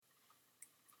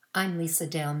I'm Lisa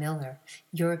Dale Miller.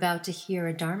 You're about to hear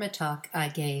a Dharma talk I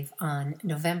gave on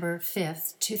November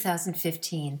 5th,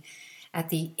 2015 at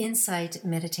the Insight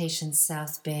Meditation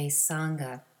South Bay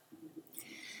Sangha.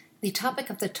 The topic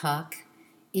of the talk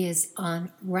is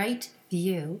on right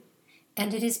view,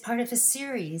 and it is part of a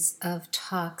series of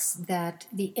talks that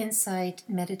the Insight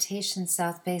Meditation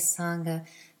South Bay Sangha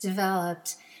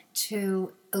developed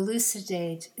to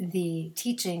elucidate the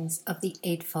teachings of the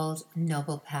Eightfold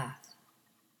Noble Path.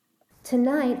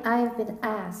 Tonight, I've been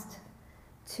asked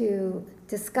to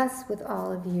discuss with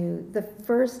all of you the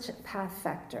first path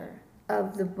factor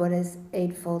of the Buddha's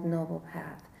Eightfold Noble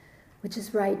Path, which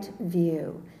is right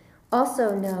view,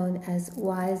 also known as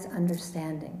wise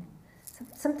understanding.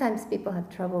 Sometimes people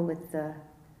have trouble with the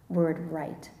word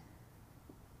right.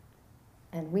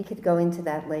 And we could go into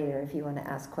that later if you want to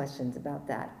ask questions about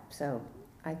that. So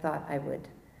I thought I would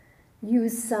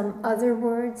use some other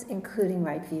words, including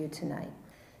right view tonight.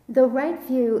 The right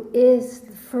view is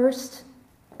the first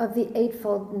of the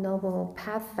Eightfold Noble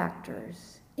Path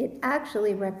factors. It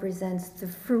actually represents the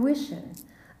fruition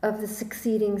of the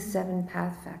succeeding 7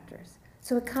 path factors.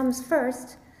 So it comes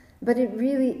first, but it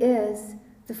really is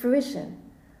the fruition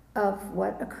of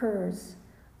what occurs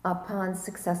upon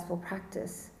successful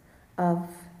practice of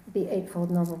the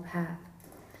Eightfold Noble Path.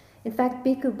 In fact,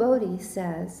 Bhikkhu Bodhi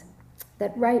says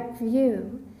that right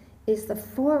view is the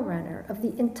forerunner of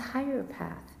the entire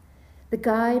path, the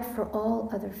guide for all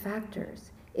other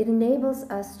factors. It enables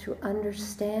us to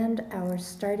understand our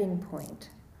starting point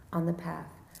on the path,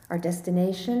 our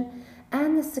destination,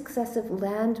 and the successive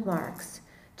landmarks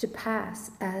to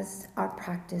pass as our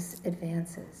practice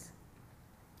advances.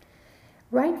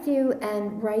 Right view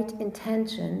and right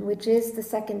intention, which is the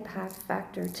second path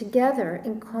factor, together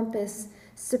encompass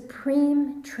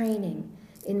supreme training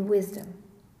in wisdom.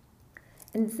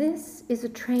 And this is a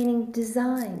training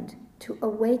designed to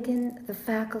awaken the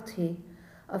faculty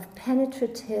of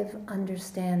penetrative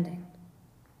understanding.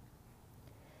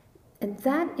 And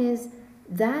that is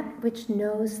that which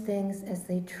knows things as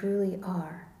they truly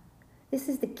are. This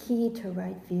is the key to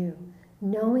right view,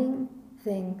 knowing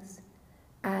things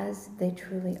as they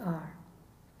truly are.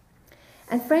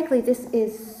 And frankly, this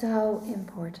is so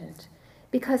important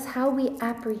because how we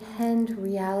apprehend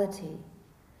reality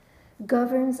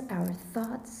governs our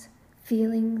thoughts,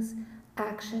 feelings,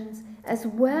 actions, as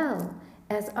well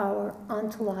as our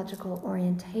ontological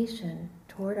orientation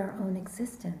toward our own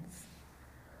existence.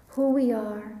 Who we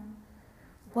are,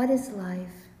 what is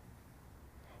life?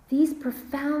 These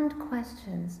profound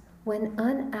questions, when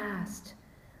unasked,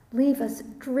 leave us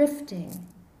drifting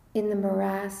in the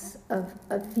morass of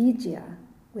avidya,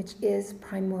 which is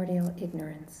primordial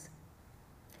ignorance.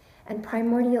 And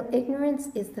primordial ignorance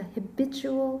is the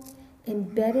habitual,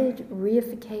 embedded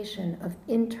reification of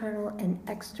internal and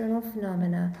external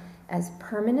phenomena as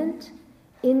permanent,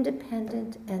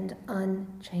 independent, and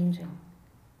unchanging.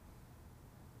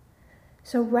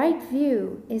 So right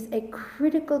view is a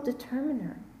critical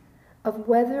determiner of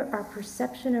whether our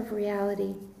perception of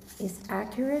reality is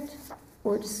accurate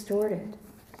or distorted.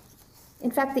 In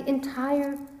fact, the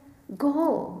entire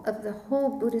goal of the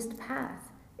whole Buddhist path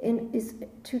is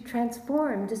to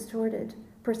transform distorted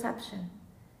perception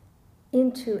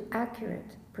into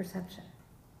accurate perception.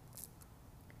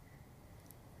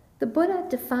 The Buddha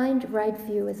defined right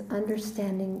view as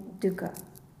understanding dukkha,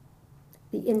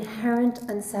 the inherent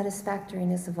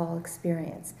unsatisfactoriness of all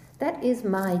experience. That is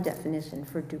my definition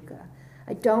for dukkha.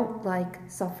 I don't like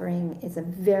suffering. It's a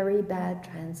very bad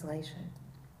translation.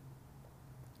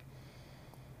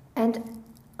 And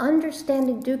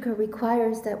understanding dukkha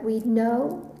requires that we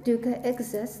know dukkha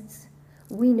exists,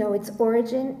 we know its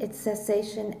origin, its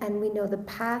cessation, and we know the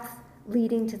path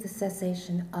leading to the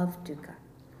cessation of dukkha.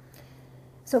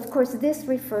 So, of course, this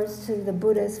refers to the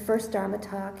Buddha's first Dharma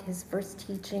talk, his first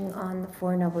teaching on the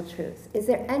Four Noble Truths. Is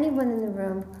there anyone in the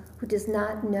room who does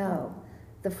not know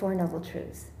the Four Noble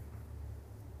Truths?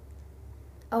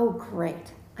 Oh,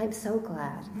 great. I'm so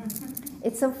glad.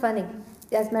 It's so funny.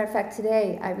 As a matter of fact,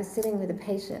 today I was sitting with a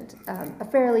patient, a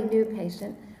fairly new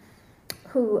patient,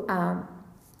 who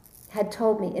had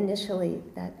told me initially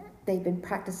that they'd been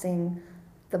practicing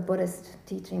the Buddhist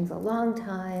teachings a long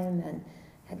time and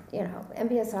had,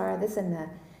 MBSR, this and that.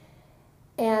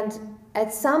 And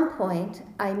at some point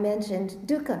I mentioned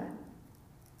dukkha,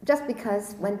 just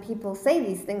because when people say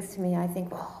these things to me, I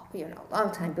think,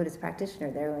 long-time Buddhist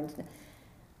practitioner,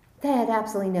 they had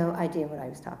absolutely no idea what I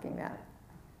was talking about.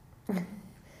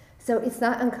 So it's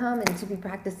not uncommon to be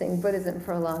practicing Buddhism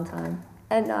for a long time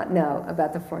and not know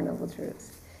about the Four Noble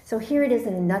Truths. So here it is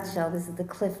in a nutshell. This is the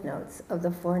cliff notes of the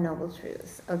Four Noble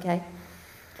Truths, okay?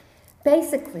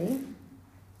 Basically,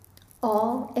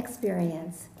 All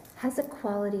experience has a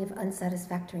quality of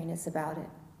unsatisfactoriness about it.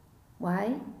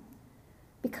 Why?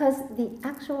 Because the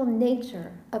actual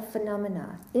nature of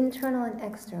phenomena, internal and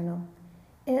external,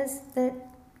 is that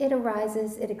it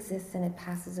arises, it exists, and it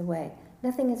passes away.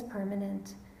 Nothing is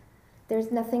permanent.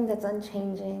 There's nothing that's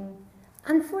unchanging.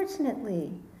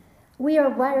 Unfortunately, we are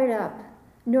wired up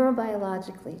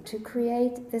neurobiologically to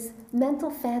create this mental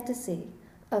fantasy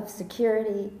of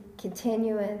security,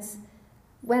 continuance.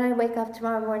 When I wake up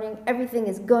tomorrow morning, everything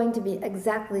is going to be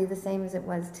exactly the same as it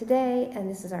was today, and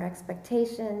this is our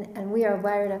expectation, and we are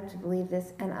wired up to believe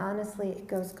this, and honestly, it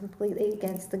goes completely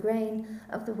against the grain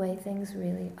of the way things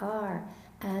really are.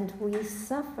 And we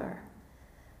suffer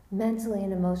mentally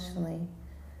and emotionally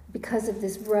because of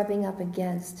this rubbing up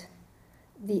against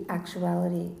the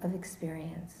actuality of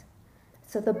experience.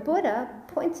 So the Buddha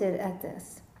pointed at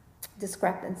this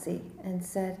discrepancy and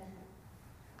said,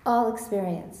 all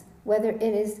experience, whether it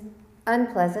is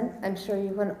unpleasant, I'm sure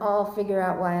you can all figure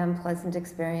out why unpleasant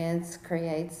experience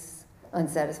creates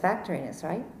unsatisfactoriness,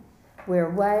 right? We're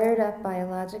wired up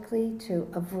biologically to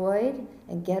avoid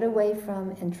and get away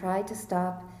from and try to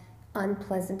stop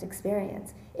unpleasant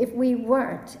experience. If we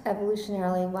weren't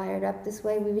evolutionarily wired up this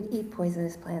way, we would eat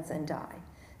poisonous plants and die.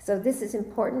 So this is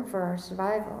important for our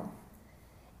survival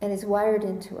and is wired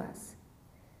into us.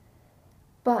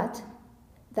 But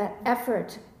that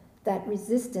effort, that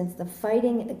resistance, the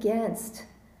fighting against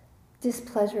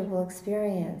displeasurable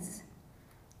experience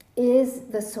is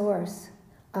the source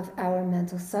of our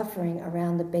mental suffering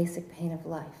around the basic pain of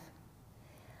life.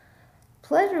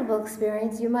 Pleasurable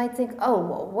experience, you might think, oh,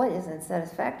 well, what isn't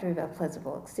satisfactory about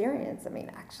pleasurable experience? I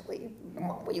mean, actually,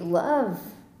 what we love,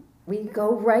 we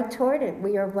go right toward it.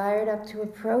 We are wired up to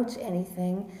approach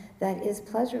anything that is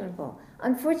pleasurable.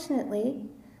 Unfortunately,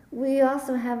 we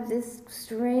also have this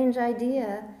strange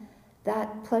idea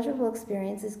that pleasurable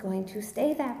experience is going to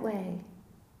stay that way.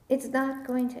 It's not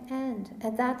going to end,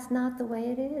 and that's not the way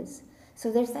it is. So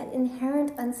there's that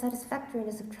inherent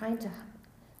unsatisfactoriness of trying to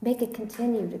make it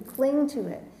continue, to cling to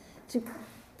it, to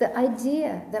the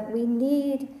idea that we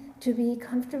need to be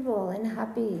comfortable and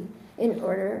happy in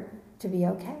order to be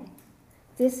okay.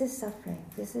 This is suffering.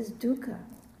 This is dukkha.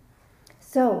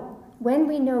 So when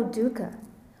we know dukkha,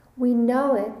 we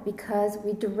know it because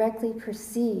we directly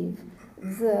perceive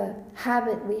the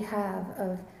habit we have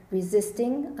of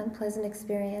resisting unpleasant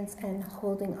experience and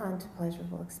holding on to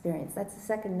pleasurable experience. That's the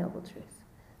second noble truth.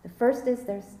 The first is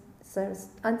there's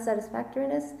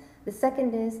unsatisfactoriness. The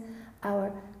second is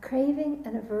our craving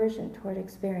and aversion toward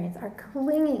experience, our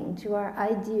clinging to our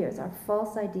ideas, our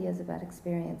false ideas about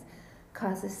experience,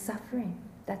 causes suffering.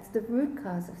 That's the root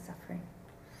cause of suffering.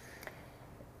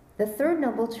 The third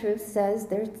noble truth says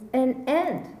there's an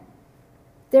end.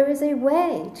 There is a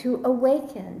way to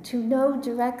awaken, to know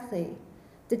directly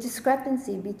the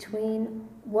discrepancy between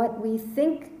what we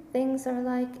think things are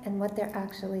like and what they're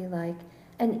actually like.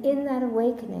 And in that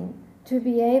awakening, to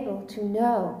be able to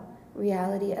know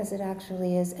reality as it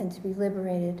actually is and to be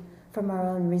liberated from our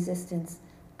own resistance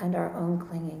and our own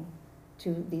clinging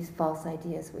to these false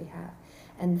ideas we have.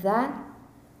 And that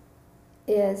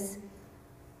is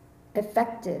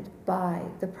affected by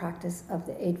the practice of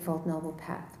the Eightfold Noble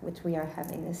Path, which we are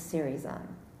having this series on.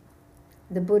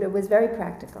 The Buddha was very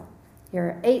practical. Here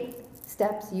are 8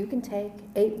 steps you can take,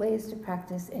 8 ways to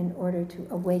practice in order to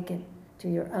awaken to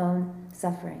your own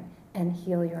suffering and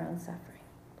heal your own suffering.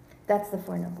 That's the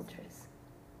Four Noble Truths.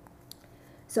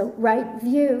 So right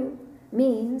view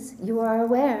means you are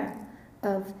aware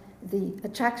of the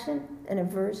attraction and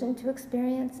aversion to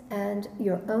experience and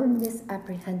your own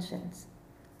misapprehensions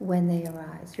when they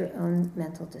arise, your own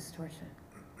mental distortion.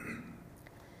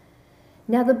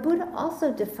 Now, the Buddha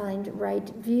also defined right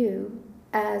view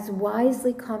as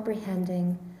wisely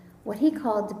comprehending what he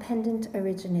called dependent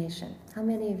origination. How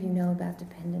many of you know about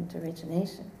dependent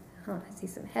origination? Oh, I see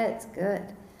some heads, good.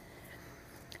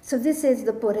 So this is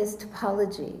the Buddha's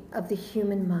topology of the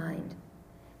human mind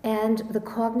and the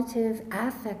cognitive,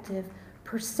 affective,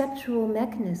 perceptual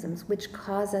mechanisms which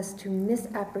cause us to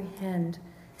misapprehend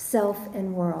self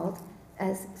and world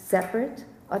as separate,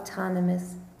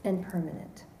 autonomous, and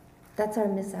permanent. That's our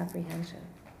misapprehension.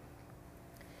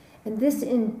 And this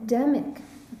endemic,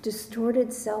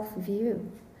 distorted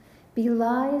self-view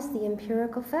belies the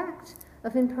empirical fact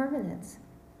of impermanence,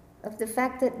 of the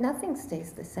fact that nothing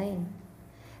stays the same,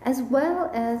 as well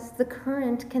as the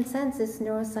current consensus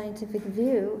neuroscientific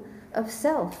view of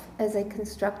self as a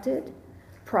constructed,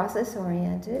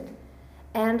 process-oriented,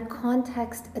 and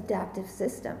context-adaptive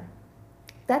system.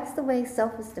 That's the way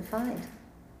self is defined.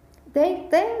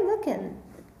 They're looking.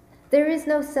 There is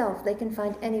no self they can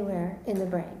find anywhere in the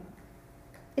brain.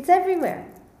 It's everywhere.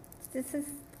 This is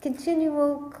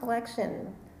continual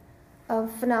collection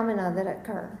of phenomena that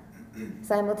occur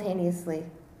simultaneously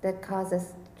that cause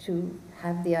us to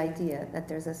have the idea that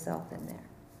there's a self in there.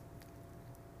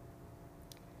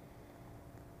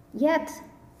 Yet,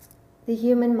 the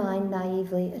human mind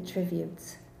naively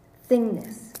attributes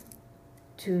thingness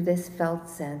to this felt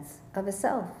sense of a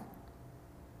self.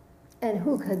 And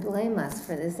who could blame us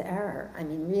for this error? I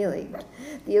mean, really,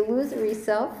 the illusory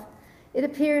self, it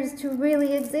appears to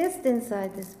really exist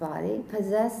inside this body,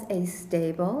 possess a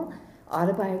stable,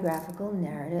 autobiographical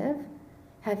narrative,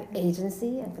 have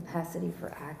agency and capacity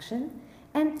for action,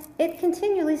 and it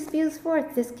continually spews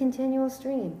forth this continual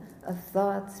stream of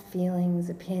thoughts, feelings,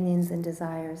 opinions, and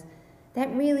desires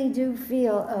that really do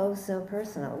feel oh so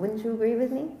personal. Wouldn't you agree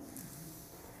with me?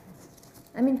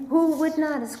 I mean, who would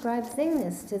not ascribe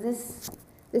thingness to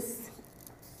this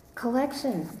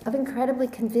collection of incredibly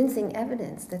convincing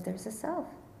evidence that there's a self?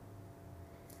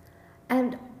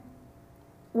 And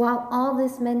while all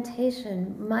this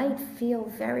mentation might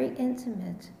feel very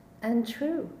intimate and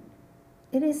true,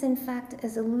 it is in fact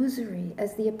as illusory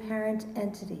as the apparent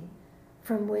entity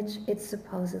from which it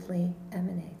supposedly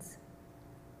emanates.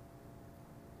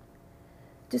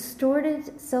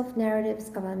 Distorted self-narratives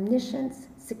of omniscience,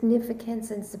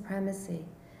 significance, and supremacy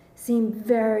seem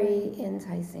very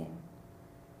enticing.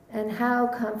 And how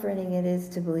comforting it is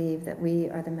to believe that we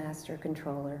are the master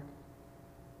controller.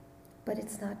 But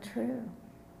it's not true.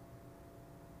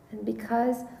 And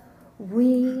because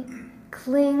we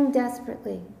cling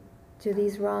desperately to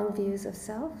these wrong views of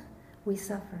self, we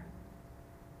suffer.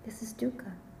 This is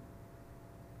dukkha.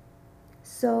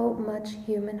 So much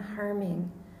human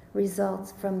harming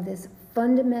results from this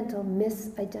fundamental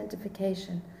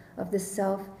misidentification of the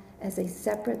self as a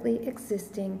separately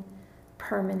existing,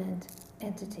 permanent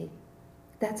entity.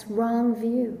 That's wrong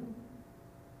view.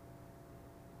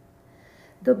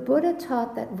 The Buddha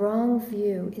taught that wrong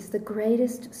view is the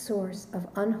greatest source of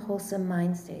unwholesome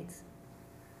mind states,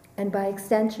 and by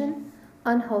extension,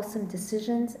 unwholesome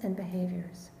decisions and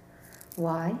behaviors.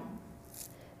 Why?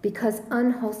 Because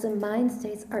unwholesome mind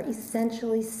states are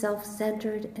essentially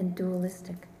self-centered and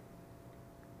dualistic.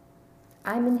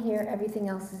 I'm in here, everything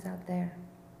else is out there.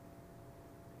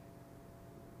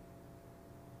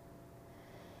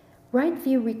 Right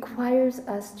view requires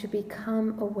us to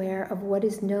become aware of what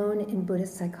is known in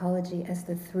Buddhist psychology as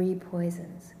the three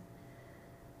poisons.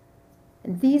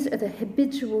 And these are the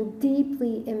habitual,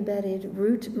 deeply embedded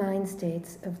root mind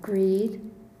states of greed,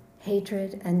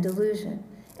 hatred, and delusion.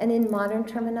 And in modern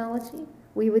terminology,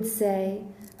 we would say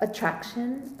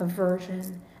attraction,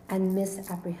 aversion, and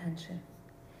misapprehension.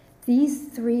 These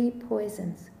three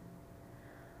poisons,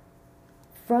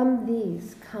 from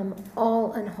these come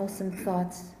all unwholesome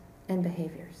thoughts and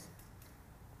behaviors.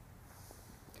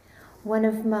 One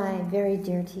of my very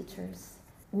dear teachers,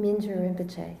 Mingyur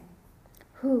Rinpoche,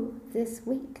 who this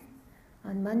week,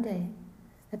 on Monday,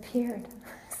 appeared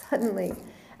suddenly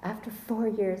after 4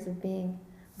 years of being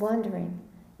wandering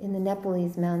in the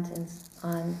Nepalese mountains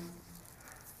on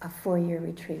a 4-year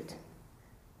retreat.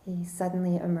 He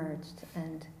suddenly emerged,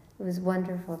 and it was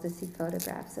wonderful to see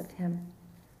photographs of him.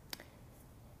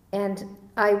 And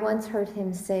I once heard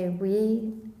him say,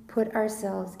 we put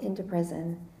ourselves into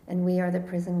prison, and we are the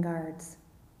prison guards.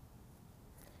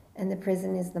 And the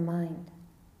prison is the mind.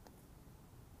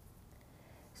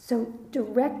 So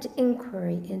direct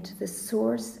inquiry into the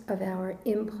source of our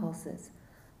impulses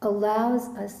allows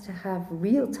us to have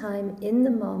real-time,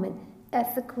 in-the-moment,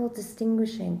 ethical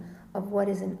distinguishing of what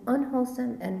is an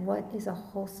unwholesome and what is a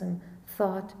wholesome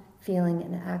thought, feeling,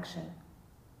 and action.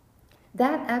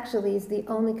 That actually is the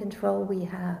only control we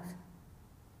have,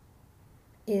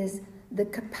 is the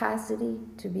capacity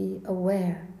to be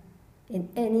aware in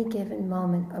any given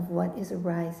moment of what is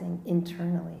arising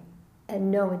internally and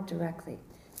know it directly,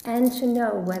 and to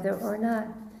know whether or not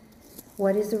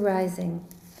what is arising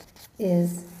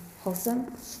is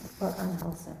wholesome or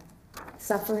unwholesome,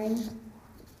 suffering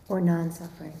or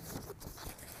non-suffering.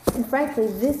 And frankly,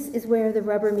 this is where the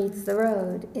rubber meets the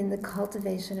road in the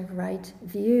cultivation of right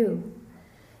view.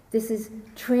 This is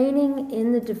training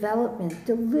in the development,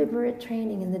 deliberate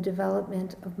training in the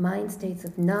development of mind states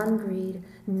of non-greed,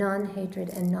 non-hatred,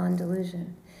 and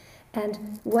non-delusion.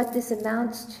 And what this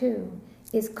amounts to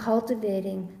is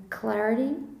cultivating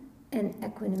clarity and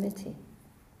equanimity.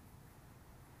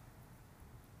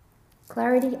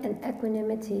 Clarity and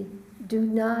equanimity do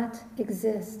not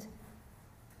exist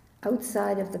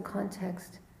outside of the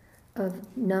context of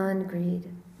non-greed,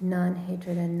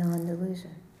 non-hatred, and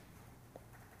non-delusion.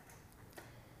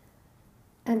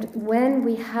 And when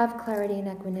we have clarity and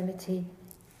equanimity,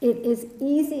 It is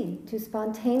easy to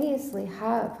spontaneously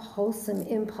have wholesome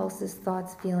impulses,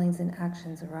 thoughts, feelings, and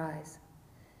actions arise.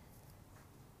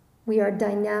 We are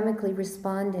dynamically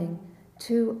responding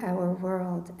to our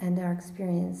world and our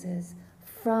experiences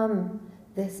from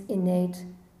this innate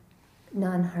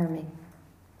non-harming.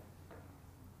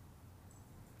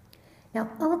 Now,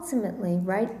 ultimately,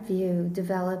 right view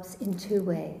develops in two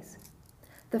ways.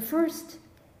 The first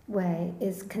way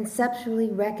is conceptually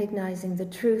recognizing the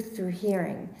truth through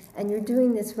hearing, and you're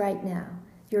doing this right now.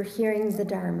 You're hearing the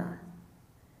Dharma.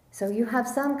 So you have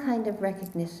some kind of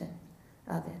recognition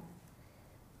of it.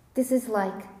 This is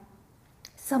like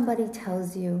somebody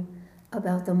tells you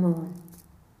about the moon,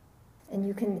 and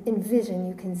you can envision,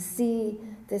 you can see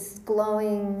this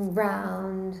glowing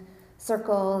round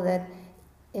circle that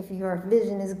if your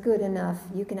vision is good enough,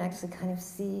 you can actually kind of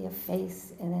see a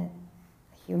face in it,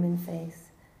 a human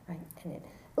face, right? And it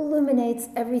illuminates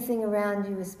everything around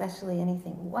you, especially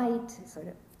anything white. It sort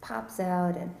of pops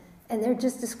out, and they're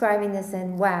just describing this,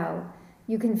 and wow,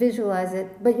 you can visualize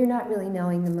it, but you're not really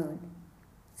knowing the moon.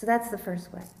 So that's the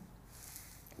first way.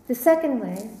 The second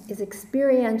way is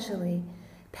experientially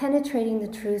penetrating the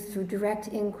truth through direct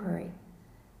inquiry.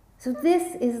 So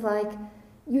this is like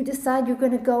you decide you're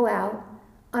going to go out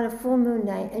on a full moon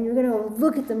night and you're going to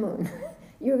look at the moon.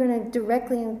 You're going to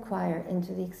directly inquire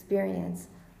into the experience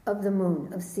of the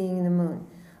moon, of seeing the moon.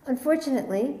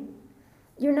 Unfortunately,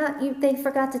 they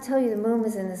forgot to tell you the moon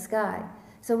was in the sky.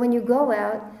 So when you go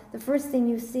out, the first thing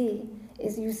you see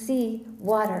is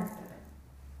water.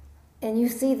 And you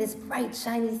see this bright,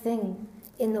 shiny thing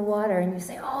in the water, and you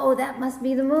say, oh, that must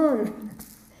be the moon.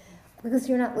 Because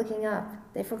you're not looking up.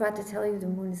 They forgot to tell you the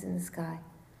moon is in the sky.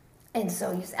 And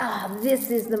so you say, this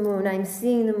is the moon. I'm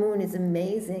seeing the moon. It's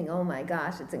amazing. Oh my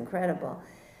gosh, it's incredible.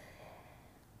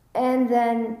 And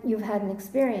then you've had an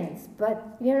experience.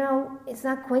 But, it's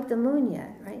not quite the moon yet,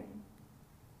 right?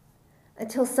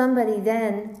 Until somebody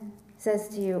then says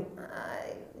to you,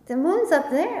 the moon's up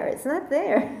there. It's not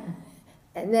there.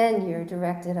 And then you're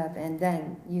directed up, and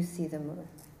then you see the moon.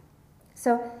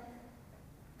 So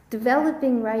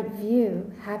developing right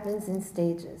view happens in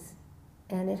stages.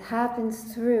 And it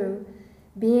happens through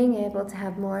being able to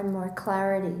have more and more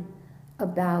clarity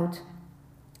about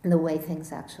the way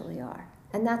things actually are.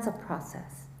 And that's a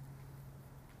process.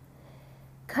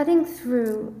 Cutting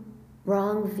through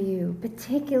wrong view,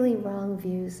 particularly wrong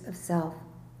views of self,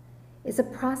 is a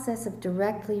process of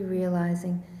directly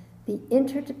realizing the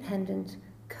interdependent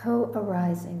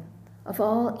co-arising of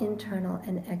all internal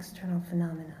and external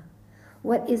phenomena.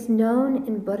 What is known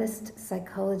in Buddhist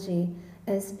psychology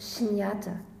as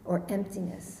shunyata, or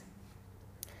emptiness,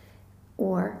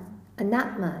 or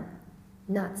anatman,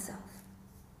 not self.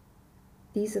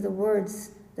 These are the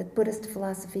words that Buddhist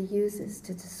philosophy uses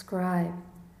to describe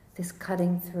this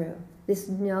cutting through, this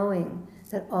knowing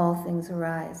that all things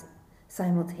arise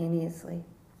simultaneously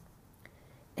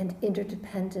and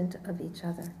interdependent of each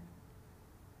other.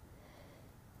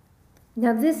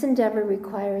 Now, this endeavor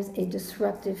requires a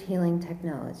disruptive healing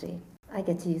technology. I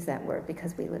get to use that word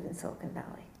because we live in Silicon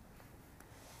Valley.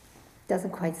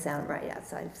 Doesn't quite sound right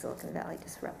outside of Silicon Valley,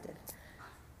 disruptive.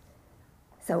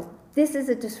 So this is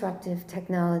a disruptive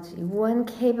technology, one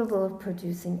capable of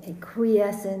producing a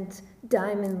quiescent,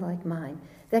 diamond-like mind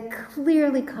that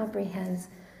clearly comprehends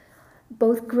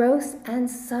both gross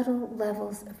and subtle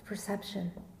levels of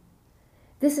perception.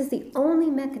 This is the only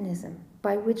mechanism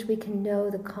by which we can know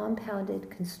the compounded,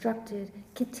 constructed,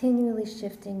 continually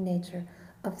shifting nature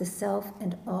of the self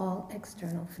and all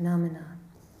external phenomena.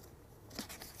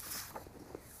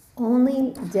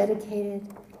 Only dedicated,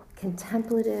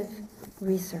 contemplative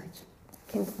research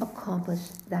can accomplish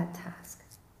that task.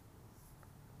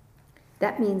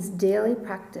 That means daily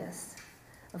practice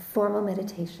of formal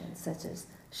meditation, such as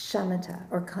shamatha,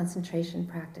 or concentration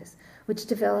practice, which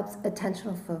develops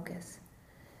attentional focus,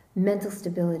 mental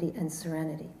stability, and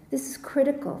serenity. This is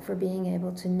critical for being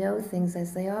able to know things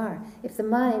as they are. If the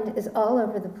mind is all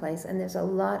over the place and there's a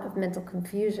lot of mental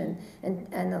confusion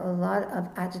and a lot of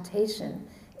agitation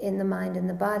in the mind and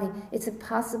the body, it's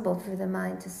impossible for the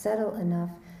mind to settle enough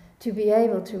to be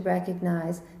able to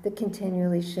recognize the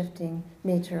continually shifting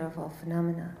nature of all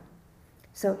phenomena.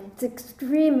 So it's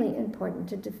extremely important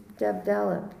to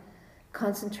develop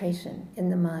concentration in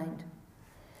the mind.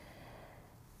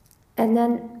 And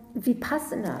then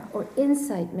vipassana, or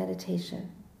insight meditation.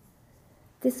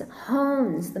 This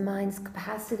hones the mind's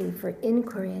capacity for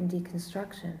inquiry and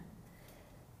deconstruction.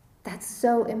 That's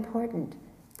so important.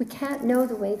 We can't know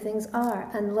the way things are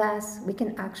unless we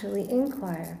can actually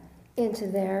inquire into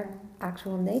their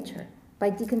actual nature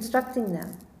by deconstructing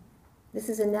them. This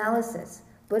is analysis.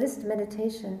 Buddhist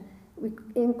meditation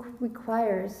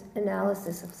requires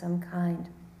analysis of some kind.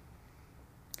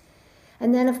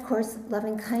 And then, of course,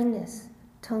 loving kindness,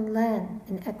 tonglen,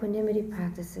 and equanimity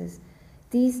practices.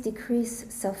 These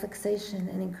decrease self-fixation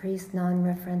and increase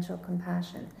non-referential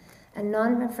compassion. And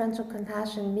non-referential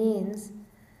compassion means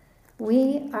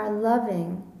we are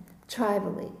loving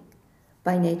tribally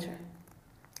by nature.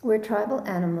 We're tribal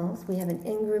animals. We have an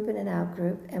in-group and an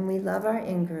out-group, and we love our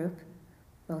in-group,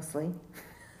 mostly.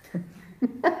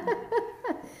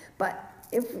 But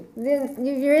if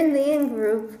you're in the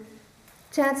in-group,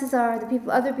 chances are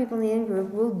other people in the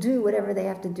in-group will do whatever they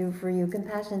have to do for you.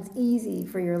 Compassion's easy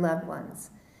for your loved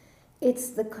ones. It's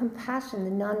the compassion,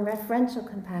 the non-referential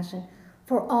compassion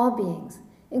for all beings,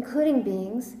 including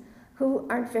beings who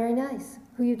aren't very nice,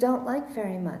 who you don't like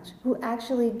very much, who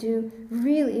actually do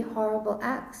really horrible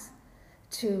acts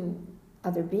to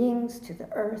other beings, to the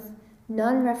earth.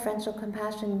 Non-referential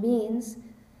compassion means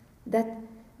that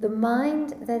the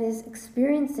mind that is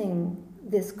experiencing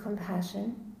this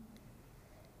compassion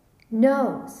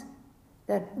knows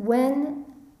that when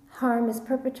harm is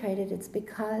perpetrated, it's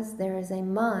because there is a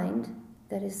mind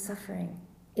that is suffering.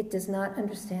 It does not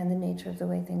understand the nature of the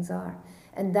way things are.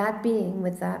 And that being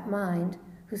with that mind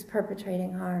who's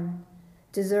perpetrating harm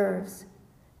deserves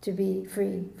to be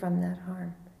free from that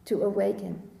harm, to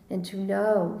awaken and to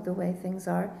know the way things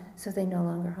are so they no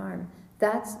longer harm.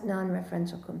 That's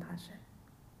non-referential compassion.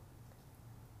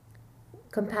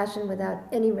 Compassion without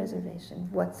any reservation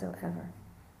whatsoever.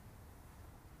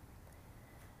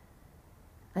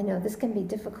 I know this can be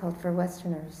difficult for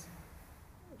Westerners,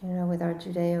 with our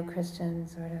Judeo-Christian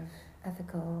sort of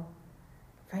ethical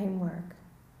framework,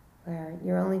 where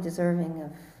you're only deserving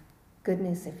of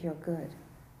goodness if you're good.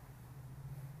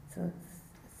 So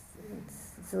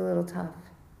it's a little tough.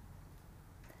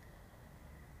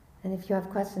 And if you have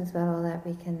questions about all that,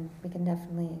 we can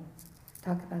definitely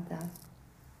talk about that.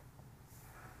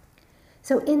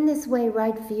 So in this way,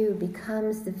 right view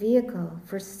becomes the vehicle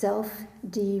for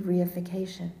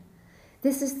self-de-reification.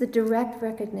 This is the direct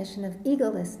recognition of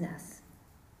egolessness.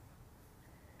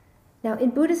 Now,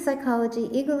 in Buddhist psychology,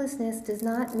 egolessness does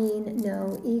not mean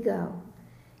no ego.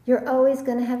 You're always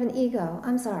going to have an ego.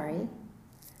 I'm sorry.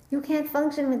 You can't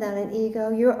function without an ego.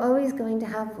 You're always going to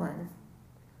have one.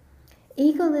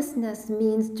 Egolessness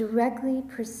means directly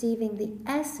perceiving the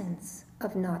essence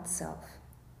of not-self.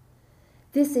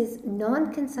 This is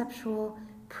non-conceptual,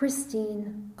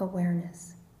 pristine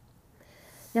awareness.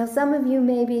 Now, some of you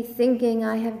may be thinking,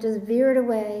 I have just veered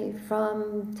away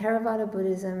from Theravada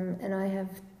Buddhism and I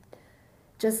have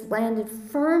just landed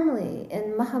firmly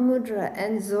in Mahamudra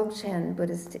and Dzogchen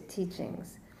Buddhist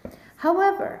teachings.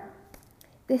 However,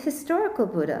 the historical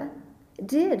Buddha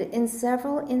did, in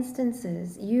several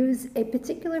instances, use a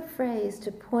particular phrase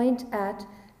to point at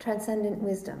transcendent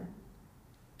wisdom.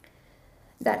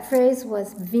 That phrase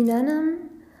was Vinanam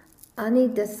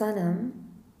Anidasanam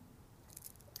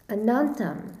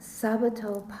Anantam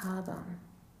Sabato Pavam.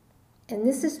 And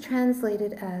this is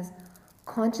translated as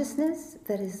consciousness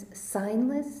that is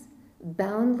signless,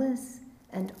 boundless,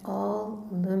 and all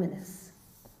luminous.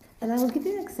 And I will give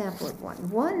you an example of one.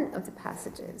 One of the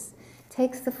passages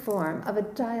takes the form of a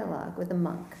dialogue with a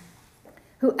monk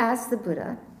who asks the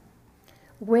Buddha,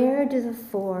 where do the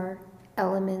four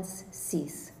elements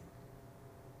cease?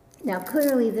 Now,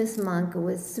 clearly this monk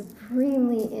was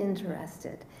supremely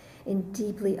interested in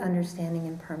deeply understanding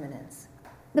impermanence.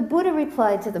 The Buddha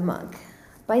replied to the monk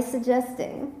by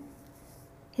suggesting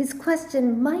his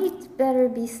question might better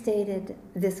be stated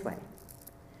this way.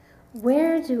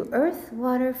 Where do earth,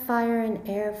 water, fire, and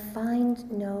air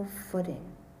find no footing?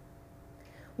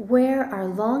 Where are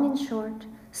long and short,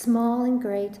 small and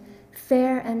great,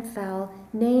 fair and foul,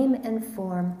 name and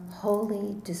form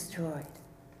wholly destroyed?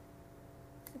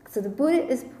 So the Buddha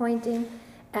is pointing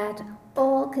at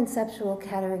all conceptual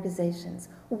categorizations.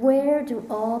 Where do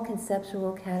all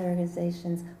conceptual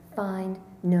categorizations find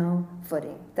no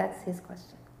footing? That's his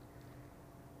question.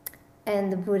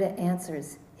 And the Buddha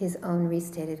answers his own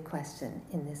restated question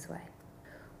in this way.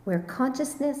 Where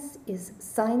consciousness is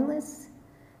signless,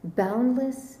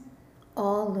 boundless,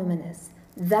 all luminous,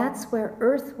 that's where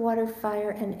earth, water,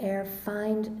 fire, and air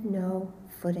find no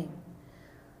footing.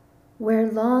 Where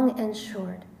long and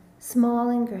short, small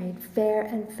and great, fair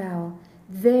and foul,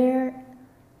 their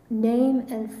name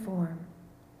and form,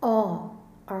 all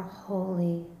are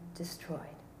wholly destroyed.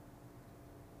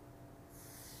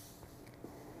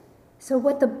 So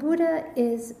what the Buddha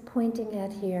is pointing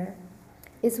at here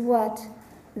is what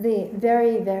the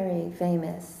very, very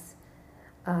famous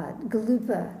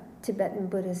Gelugpa Tibetan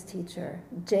Buddhist teacher,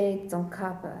 Je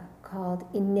Tsongkhapa, called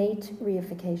innate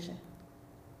reification.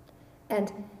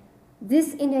 And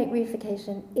This innate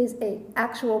reification is an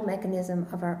actual mechanism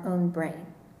of our own brain.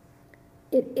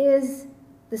 It is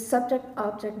the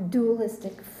subject-object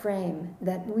dualistic frame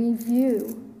that we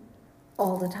view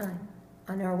all the time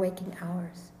on our waking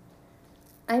hours.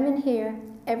 I'm in here,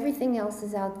 everything else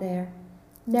is out there,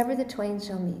 never the twain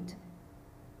shall meet.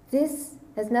 This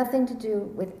has nothing to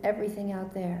do with everything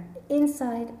out there,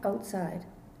 inside, outside,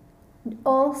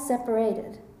 all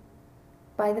separated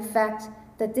by the fact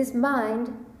that this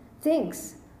mind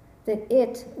thinks that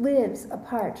it lives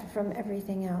apart from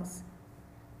everything else.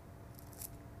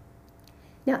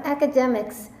 Now,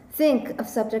 academics think of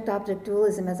subject-object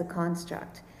dualism as a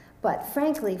construct, but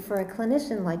frankly, for a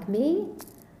clinician like me,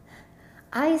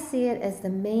 I see it as the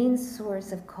main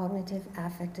source of cognitive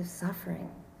affective suffering,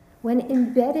 when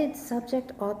embedded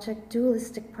subject-object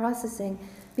dualistic processing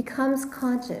becomes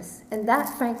conscious, and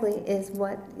that, frankly, is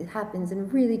what happens in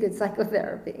really good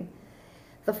psychotherapy.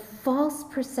 The false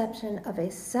perception of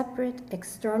a separate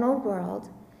external world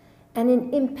and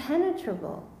an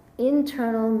impenetrable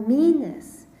internal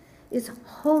meanness is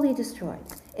wholly destroyed.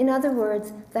 In other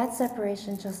words, that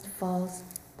separation just falls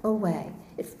away.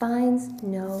 It finds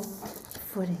no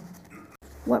footing.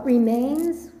 What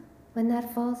remains when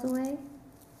that falls away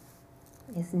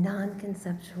is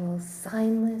non-conceptual,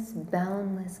 signless,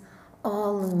 boundless,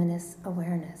 all-luminous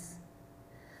awareness.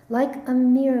 Like a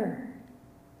mirror,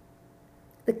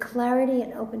 the clarity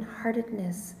and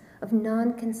open-heartedness of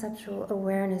non-conceptual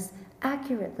awareness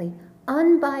accurately,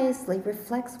 unbiasedly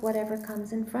reflects whatever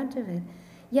comes in front of it.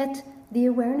 Yet the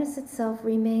awareness itself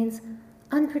remains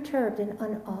unperturbed and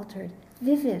unaltered,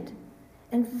 vivid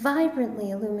and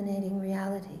vibrantly illuminating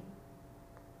reality.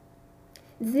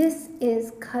 This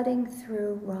is cutting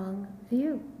through wrong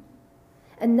view.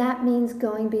 And that means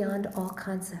going beyond all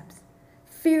concepts,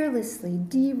 fearlessly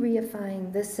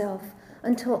de-reifying the self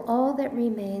until all that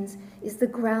remains is the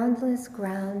groundless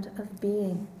ground of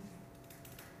being.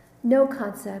 No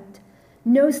concept,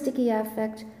 no sticky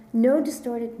affect, no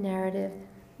distorted narrative,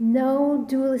 no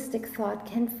dualistic thought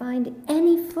can find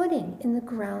any footing in the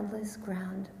groundless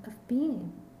ground of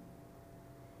being.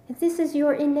 And this is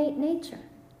your innate nature,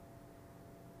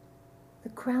 the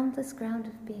groundless ground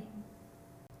of being.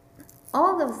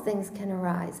 All those things can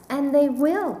arise, and they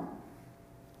will,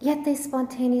 yet they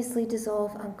spontaneously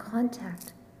dissolve on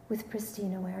contact with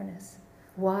pristine awareness.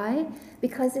 Why?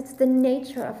 Because it's the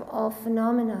nature of all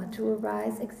phenomena to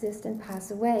arise, exist, and pass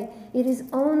away. It is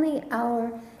only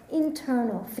our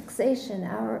internal fixation,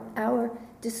 our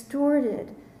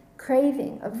distorted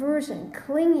craving, aversion,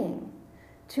 clinging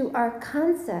to our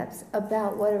concepts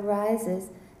about what arises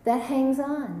that hangs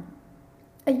on.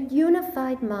 A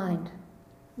unified mind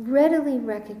readily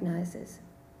recognizes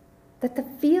that the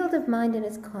field of mind and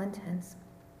its contents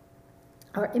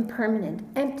are impermanent,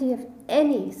 empty of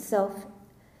any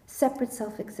separate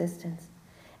self-existence,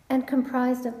 and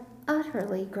comprised of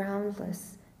utterly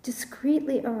groundless,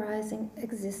 discretely arising,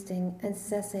 existing, and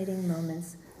cessating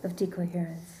moments of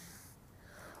decoherence.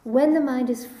 When the mind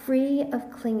is free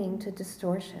of clinging to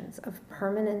distortions of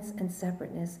permanence and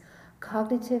separateness,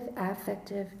 cognitive,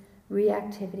 affective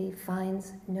reactivity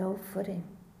finds no footing.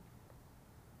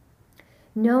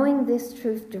 Knowing this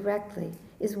truth directly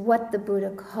is what the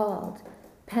Buddha called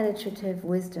penetrative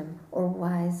wisdom or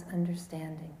wise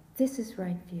understanding. This is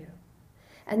right view.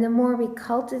 And the more we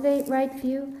cultivate right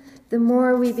view, the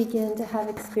more we begin to have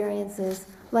experiences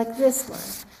like this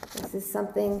one. This is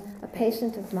something a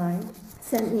patient of mine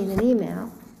sent me in an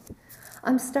email.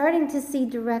 I'm starting to see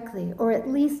directly, or at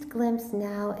least glimpse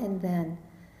now and then,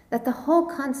 that the whole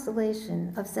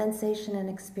constellation of sensation and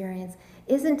experience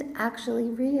isn't actually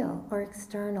real or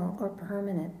external or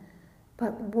permanent,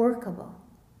 but workable.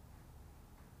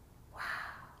 Wow.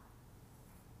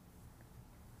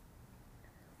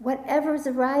 Whatever's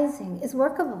arising is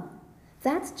workable.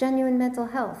 That's genuine mental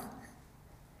health.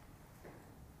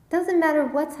 Doesn't matter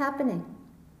what's happening.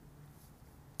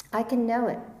 I can know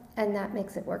it, and that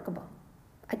makes it workable.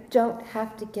 I don't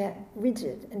have to get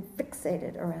rigid and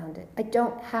fixated around it. I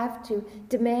don't have to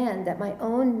demand that my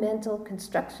own mental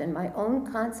construction, my own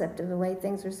concept of the way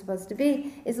things are supposed to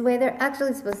be, is the way they're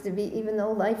actually supposed to be, even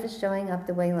though life is showing up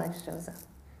the way life shows up.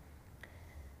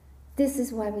 This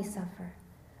is why we suffer.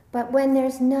 But when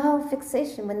there's no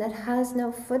fixation, when that has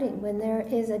no footing, when there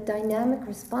is a dynamic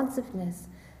responsiveness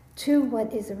to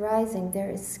what is arising, there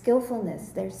is skillfulness,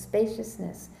 there's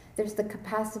spaciousness, there's the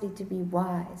capacity to be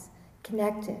wise,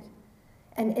 connected,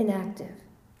 and inactive.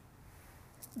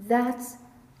 That's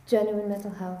genuine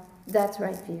mental health. That's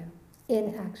right view,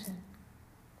 in action.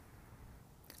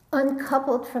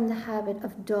 Uncoupled from the habit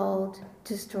of dulled,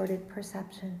 distorted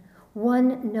perception,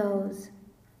 one knows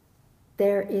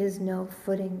there is no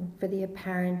footing for the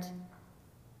apparent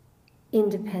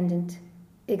independent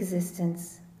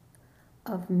existence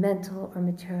of mental or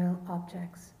material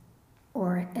objects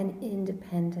or an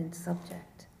independent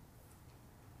subject.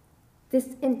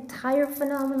 This entire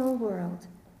phenomenal world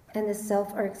and the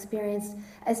self are experienced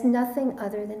as nothing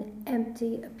other than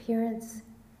empty appearance,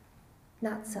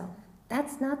 not self.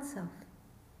 That's not self.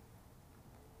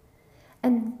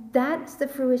 And that's the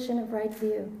fruition of right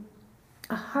view,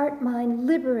 a heart-mind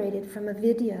liberated from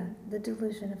avidya, the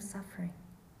delusion of suffering.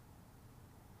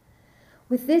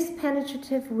 With this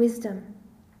penetrative wisdom,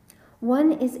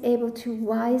 one is able to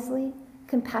wisely,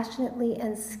 compassionately,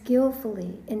 and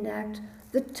skillfully enact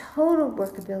the total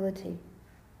workability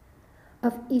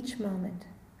of each moment.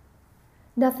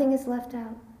 Nothing is left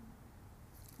out.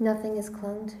 Nothing is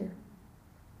clung to.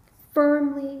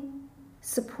 Firmly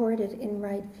supported in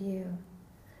right view,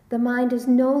 the mind is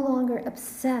no longer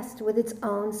obsessed with its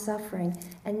own suffering,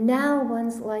 and now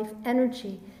one's life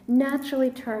energy naturally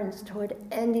turns toward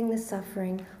ending the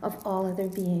suffering of all other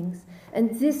beings.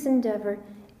 And this endeavor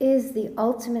is the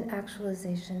ultimate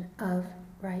actualization of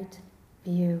right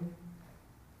view.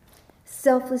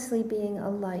 Selflessly being a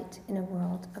light in a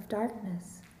world of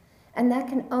darkness. And that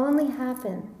can only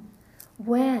happen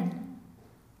when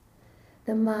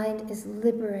the mind is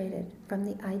liberated from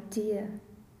the idea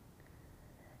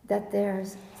that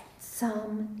there's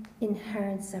some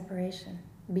inherent separation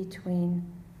between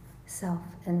self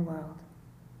and world.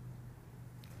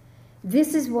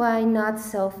 This is why not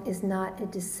self is not a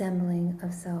dissembling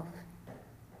of self.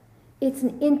 It's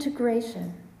an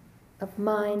integration of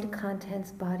mind,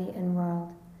 contents, body, and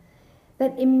world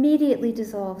that immediately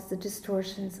dissolves the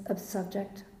distortions of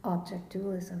subject-object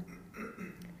dualism.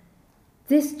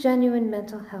 This genuine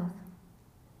mental health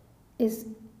is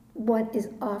what is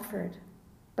offered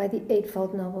by the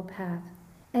Eightfold Noble Path,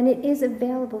 and it is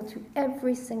available to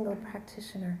every single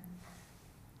practitioner.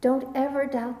 Don't ever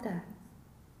doubt that.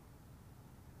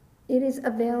 It is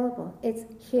available. It's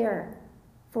here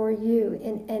for you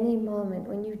in any moment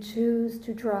when you choose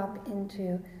to drop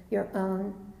into your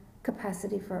own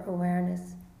capacity for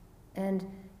awareness and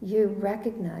you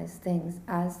recognize things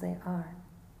as they are.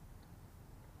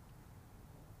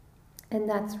 And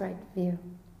that's right view.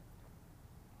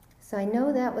 So I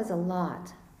know that was a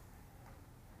lot,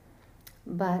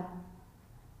 but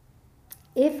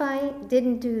if I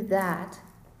didn't do that,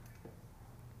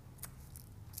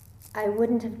 I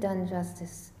wouldn't have done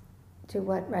justice to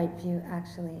what right view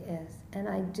actually is. And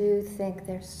I do think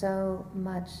there's so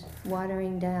much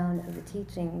watering down of the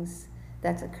teachings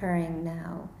that's occurring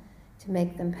now to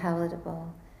make them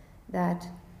palatable, that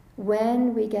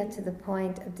when we get to the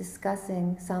point of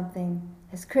discussing something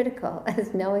as critical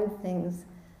as knowing things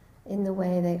in the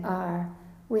way they are,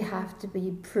 we have to be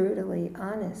brutally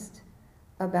honest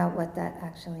about what that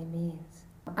actually means.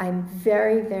 I'm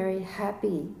very, very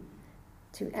happy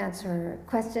to answer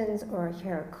questions or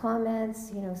hear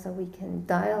comments, so we can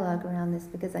dialogue around this,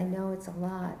 because I know it's a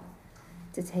lot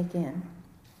to take in.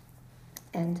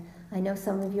 And I know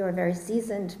some of you are very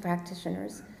seasoned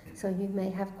practitioners, so you may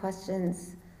have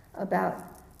questions about,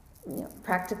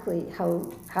 practically how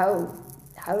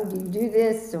do you do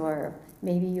this, or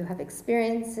maybe you have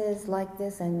experiences like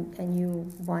this and you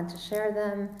want to share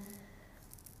them.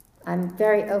 I'm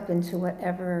very open to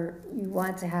whatever you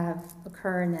want to have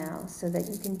occur now so that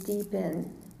you can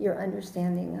deepen your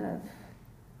understanding of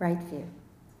right view.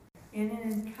 In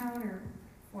an encounter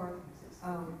or,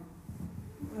 a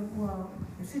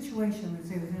situation, let's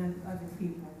say, with other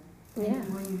people, Yeah.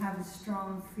 when you have a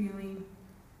strong feeling,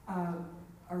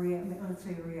 let's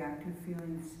say a reactive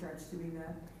feeling starts to be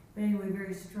that. But anyway,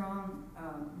 very strong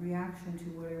reaction to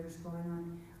whatever's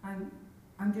going on.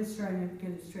 I'm just trying to get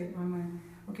it straight in my mind.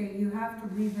 Okay, you have to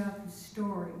leave out the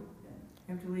story.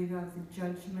 You have to leave out the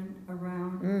judgment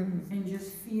around and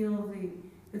just feel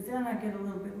but then I get a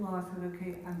little bit lost with,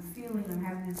 okay, I'm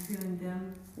having this feeling,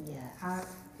 then Yes.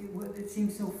 It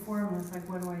seems so formless, like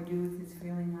what do I do with this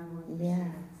feeling?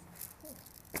 Yes.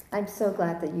 I'm so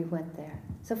glad that you went there.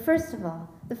 So first of all,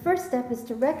 the first step is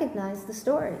to recognize the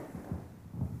story.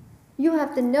 You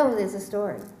have to know there's a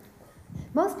story.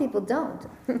 Most people don't.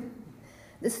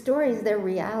 The story is their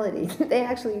reality. They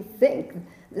actually think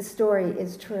the story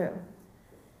is true.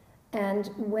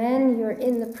 And when you're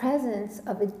in the presence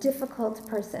of a difficult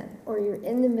person, or you're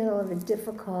in the middle of a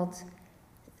difficult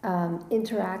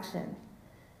interaction,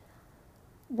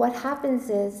 what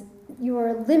happens is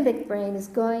your limbic brain is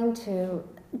going to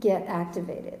get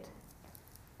activated.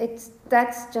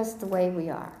 That's just the way we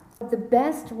are. The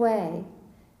best way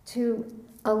to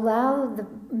allow the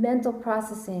mental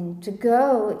processing to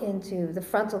go into the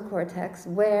frontal cortex,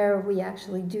 where we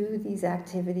actually do these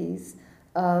activities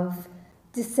of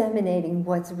disseminating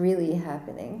what's really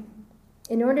happening.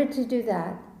 In order to do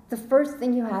that, the first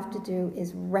thing you have to do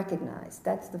is recognize.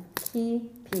 That's the key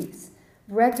piece.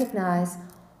 Recognize,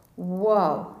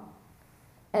 whoa.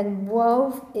 And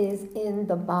whoa is in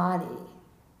the body.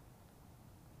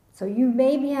 So you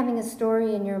may be having a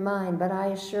story in your mind, but I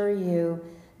assure you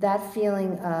that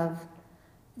feeling of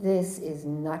this is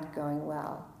not going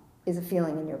well is a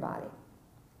feeling in your body.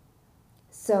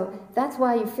 So that's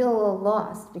why you feel a little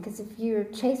lost, because if you're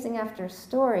chasing after a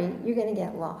story, you're going to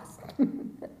get lost.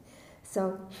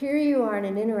 So here you are in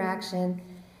an interaction,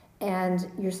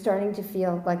 and you're starting to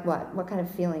feel like what? What kind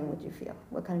of feeling would you feel?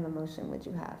 What kind of emotion would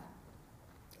you have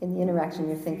in the interaction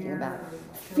you're thinking about?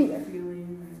 Fear.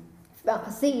 Oh,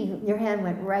 see, your hand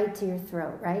went right to your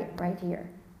throat, right? Right here.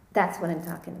 That's what I'm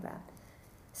talking about.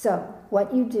 So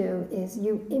what you do is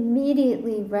you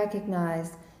immediately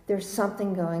recognize there's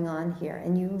something going on here,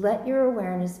 and you let your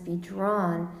awareness be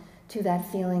drawn to that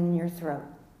feeling in your throat.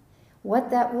 What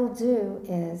that will do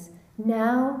is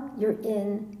now you're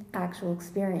in actual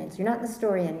experience. You're not in the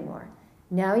story anymore.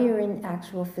 Now you're in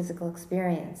actual physical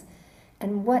experience.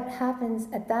 And what happens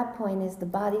at that point is the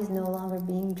body's no longer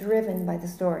being driven by the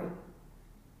story.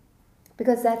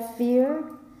 Because that fear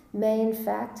may in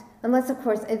fact, unless of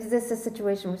course, is this a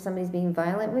situation where somebody's being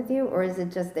violent with you, or is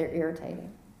it just they're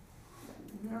irritating?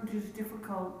 No, just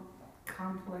difficult,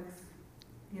 complex,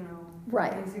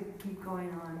 right. things that keep going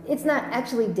on. It's not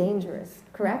actually dangerous,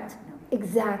 correct? No.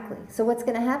 Exactly. So what's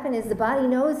going to happen is the body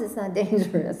knows it's not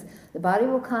dangerous. The body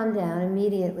will calm down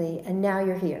immediately, and now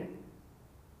you're here.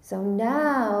 So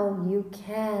now you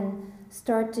can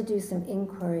start to do some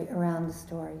inquiry around the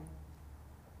story.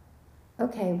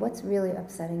 Okay, what's really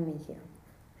upsetting me here?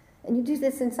 And you do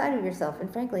this inside of yourself,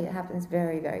 and frankly, it happens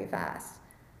very, very fast.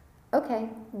 Okay,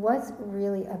 what's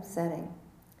really upsetting?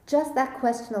 Just that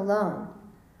question alone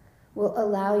will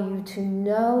allow you to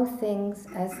know things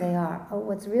as they are. Oh,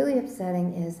 what's really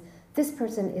upsetting is this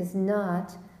person is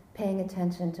not paying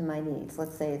attention to my needs.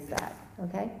 Let's say it's that,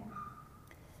 okay?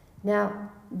 Now,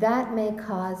 that may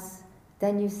cause,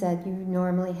 then you said you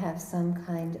normally have some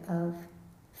kind of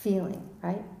feeling,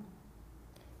 right?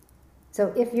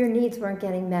 So if your needs weren't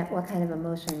getting met, what kind of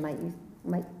emotion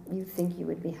might you think you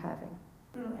would be having?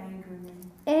 A little anger. Maybe.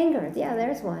 Anger, yeah,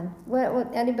 there's one. What?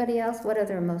 Anybody else? What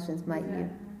other emotions might you?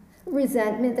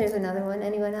 Resentment, there's another one.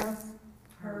 Anyone else?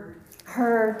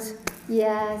 Hurt.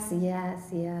 Yes.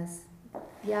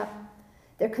 Yep.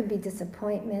 There could be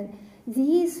disappointment.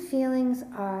 These feelings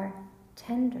are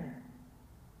tender,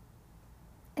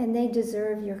 and they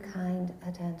deserve your kind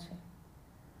attention.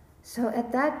 So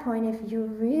at that point, if you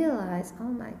realize, oh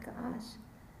my gosh,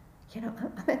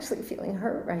 I'm actually feeling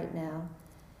hurt right now,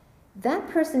 that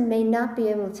person may not be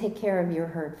able to take care of your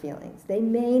hurt feelings. They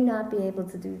may not be able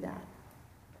to do that.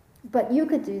 But you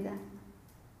could do that.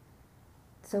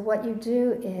 So what you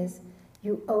do is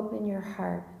you open your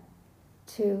heart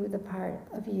to the part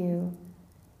of you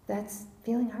that's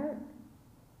feeling hurt.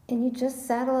 And you just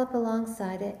saddle up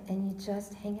alongside it, and you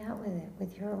just hang out with it,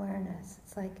 with your awareness.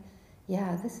 It's like,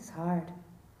 yeah, this is hard.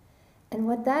 And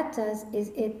what that does is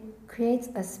it creates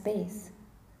a space.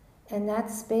 And that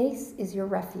space is your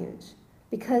refuge.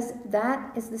 Because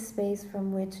that is the space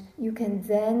from which you can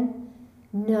then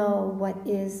know what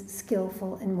is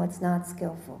skillful and what's not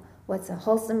skillful. What's a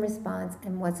wholesome response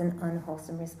and what's an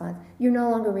unwholesome response. You're no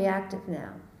longer reactive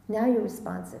now. Now you're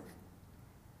responsive.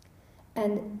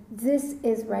 And this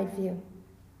is right view.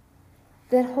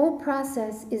 That whole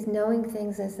process is knowing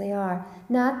things as they are,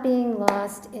 not being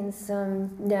lost in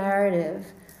some narrative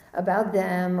about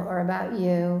them or about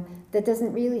you that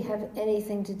doesn't really have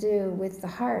anything to do with the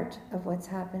heart of what's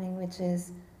happening, which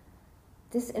is,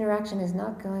 this interaction is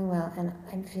not going well and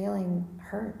I'm feeling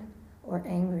hurt or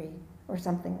angry or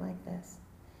something like this.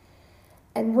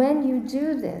 And when you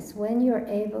do this, when you're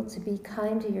able to be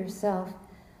kind to yourself,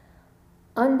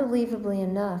 unbelievably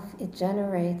enough, it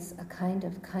generates a kind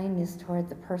of kindness toward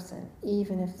the person,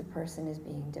 even if the person is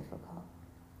being difficult.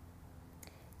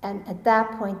 And at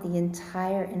that point, the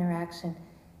entire interaction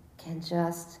can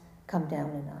just come down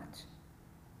a notch.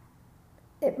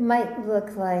 It might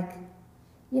look like,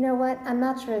 you know what, I'm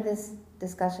not sure this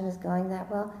discussion is going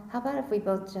that well. How about if we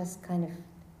both just kind of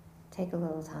take a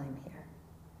little time here?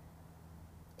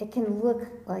 It can look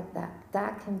like that.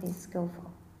 That can be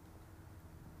skillful.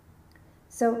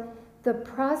 So the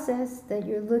process that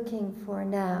you're looking for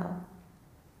now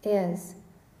is,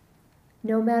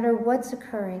 no matter what's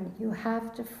occurring, you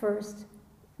have to first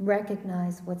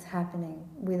recognize what's happening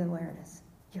with awareness.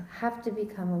 You have to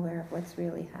become aware of what's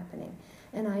really happening.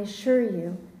 And I assure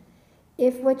you,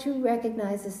 if what you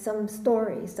recognize is some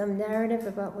story, some narrative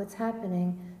about what's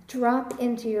happening, drop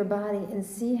into your body and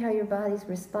see how your body's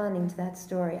responding to that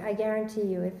story. I guarantee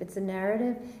you, if it's a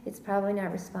narrative, it's probably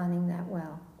not responding that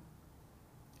well.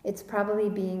 It's probably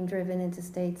being driven into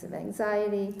states of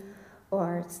anxiety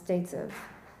or states of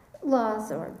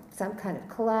loss or some kind of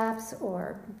collapse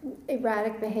or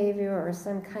erratic behavior or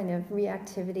some kind of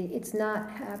reactivity. It's not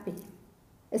happy,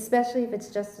 especially if it's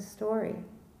just a story,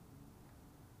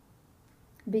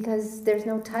 because there's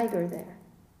no tiger there.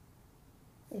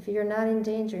 If you're not in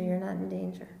danger, you're not in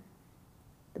danger.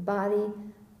 The body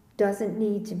doesn't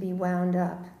need to be wound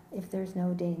up if there's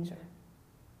no danger.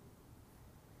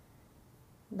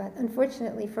 But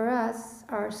unfortunately for us,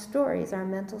 our stories, our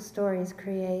mental stories,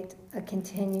 create a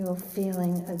continual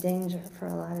feeling of danger for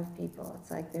a lot of people. It's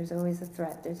like there's always a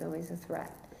threat, there's always a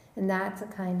threat. And that's a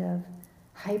kind of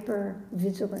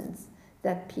hyper-vigilance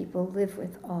that people live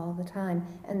with all the time.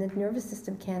 And the nervous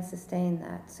system can't sustain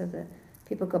that. So the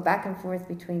people go back and forth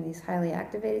between these highly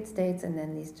activated states and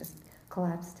then these just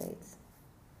collapsed states.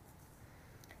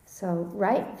 So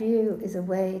right view is a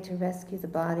way to rescue the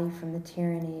body from the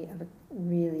tyranny of a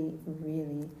really,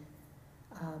 really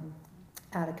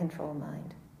out of control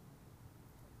mind.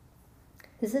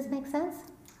 Does this make sense?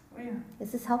 Oh, yeah.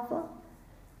 Is this helpful?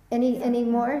 Any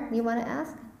more you want to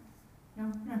ask? No.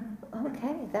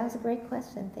 Okay, that was a great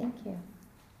question. Thank you.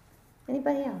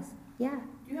 Anybody else? Yeah.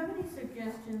 Do you have any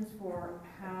suggestions for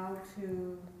how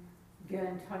to get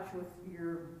in touch with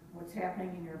what's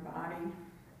happening in your body?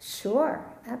 Sure,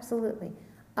 absolutely.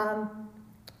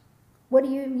 What do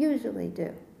you usually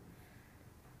do?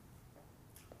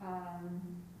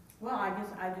 Well, I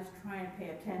just try and pay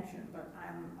attention, but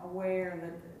I'm aware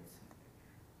that it's,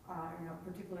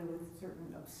 particularly with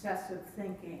certain obsessive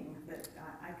thinking, that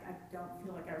I don't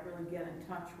feel like I really get in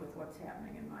touch with what's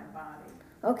happening in my body.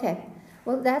 Okay,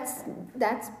 well that's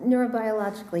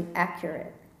neurobiologically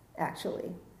accurate,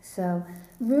 actually. So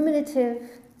ruminative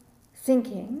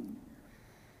thinking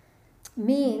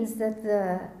means that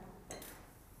the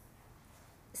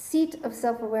seat of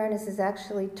self-awareness is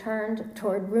actually turned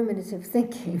toward ruminative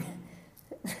thinking.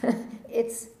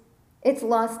 It's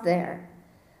lost there.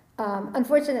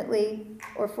 Unfortunately,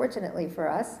 or fortunately for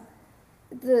us,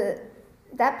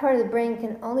 that part of the brain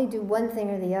can only do one thing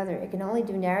or the other. It can only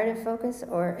do narrative focus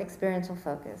or experiential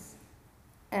focus.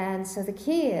 And so the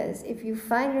key is, if you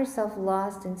find yourself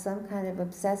lost in some kind of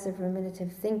obsessive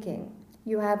ruminative thinking,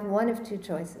 you have one of two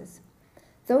choices.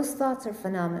 Those thoughts are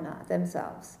phenomena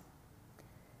themselves.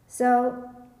 So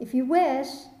if you wish,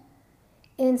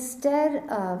 instead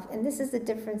of, and this is the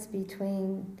difference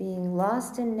between being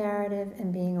lost in narrative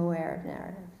and being aware of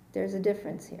narrative. There's a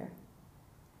difference here.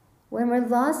 When we're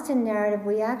lost in narrative,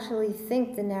 we actually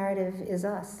think the narrative is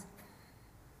us.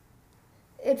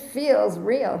 It feels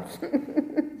real.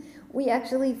 We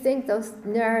actually think those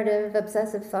narrative,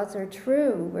 obsessive thoughts are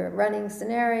true. We're running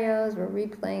scenarios, we're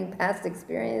replaying past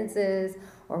experiences,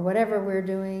 or whatever we're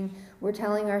doing. We're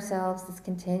telling ourselves this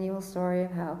continual story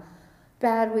of how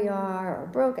bad we are, or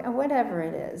broken, or whatever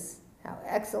it is, how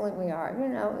excellent we are.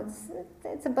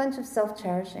 It's a bunch of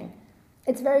self-cherishing.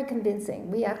 It's very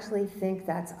convincing. We actually think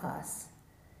that's us.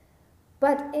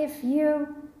 But if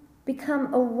you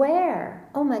become aware,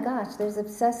 oh my gosh, there's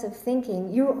obsessive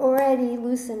thinking, you're already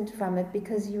loosened from it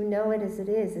because you know it as it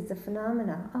is. It's a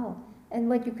phenomena. Oh, and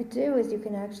what you could do is you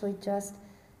can actually just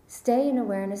stay in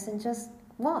awareness and just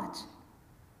watch,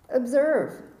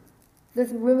 observe the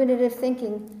ruminative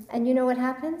thinking, and you know what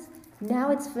happens? Now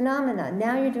it's phenomena.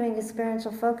 Now you're doing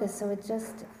experiential focus, so it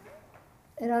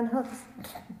unhooks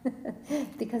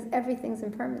because everything's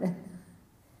impermanent.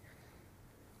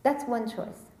 That's one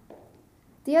choice.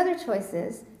 The other choice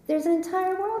is, there's an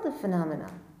entire world of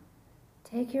phenomena.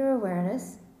 Take your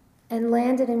awareness and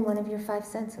land it in one of your five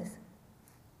senses.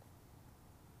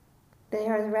 They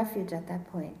are the refuge at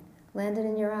that point. Land it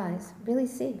in your eyes. Really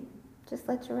see. Just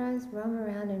let your eyes roam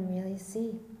around and really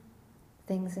see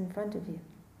things in front of you.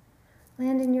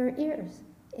 Land in your ears,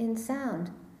 in sound,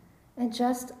 and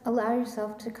just allow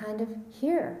yourself to kind of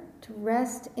hear, to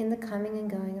rest in the coming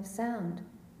and going of sound,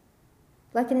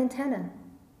 like an antenna.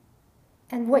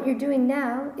 And what you're doing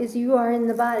now is you are in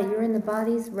the body. You're in the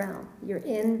body's realm. You're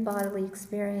in bodily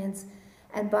experience.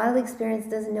 And bodily experience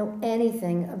doesn't know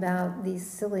anything about these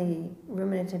silly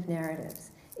ruminative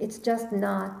narratives. It's just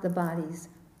not the body's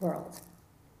world.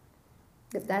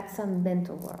 That's some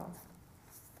mental world.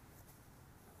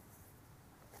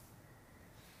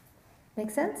 Make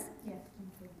sense? Yes,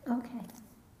 thank you. Okay.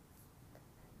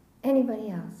 Anybody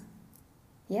else?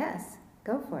 Yes,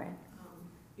 go for it.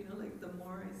 Like the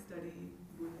more I study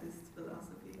Buddhist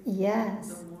philosophy.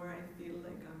 Yes. The more I feel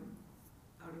like I'm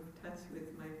out of touch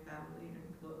with my family and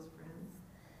close friends.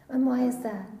 And why is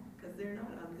that? Because they're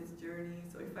not on this journey.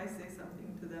 So if I say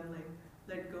something to them like,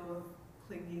 let go of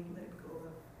clinging, let go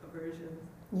of aversion,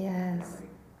 Yes. they're like,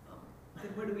 oh,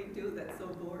 then what do we do? That's so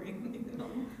boring, you know?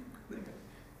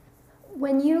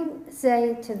 When you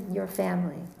say to your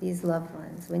family, these loved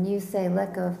ones, when you say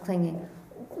let go of clinging,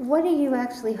 what are you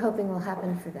actually hoping will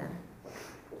happen for them?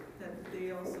 That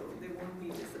they won't be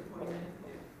disappointed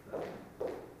if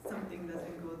something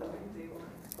doesn't go the way they want.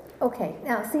 Okay,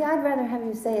 now see, I'd rather have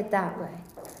you say it that way.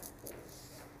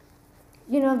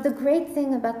 You know, the great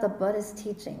thing about the Buddhist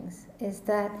teachings is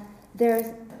that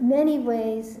there's many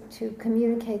ways to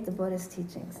communicate the Buddhist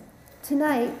teachings.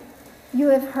 Tonight, you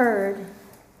have heard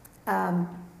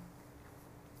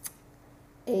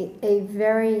a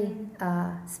very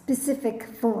specific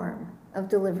form of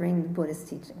delivering the Buddhist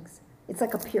teachings. It's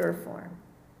like a pure form.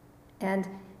 And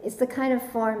it's the kind of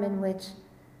form in which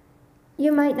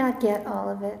you might not get all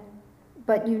of it,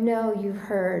 but you know you've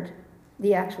heard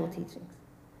the actual teachings.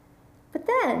 But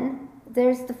then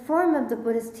there's the form of the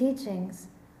Buddhist teachings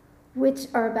which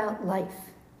are about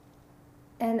life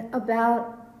and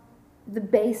about the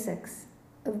basics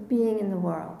of being in the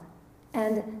world.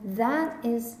 And that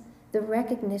is the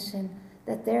recognition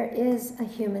that there is a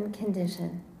human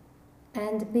condition.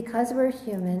 And because we're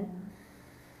human,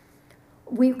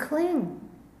 we cling.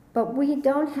 But we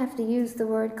don't have to use the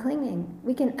word clinging.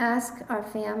 We can ask our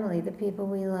family, the people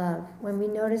we love, when we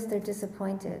notice they're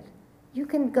disappointed. You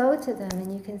can go to them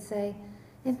and you can say,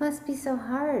 it must be so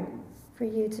hard for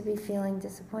you to be feeling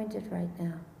disappointed right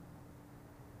now.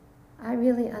 I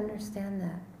really understand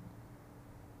that.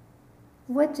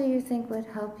 What do you think would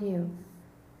help you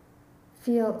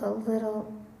feel a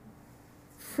little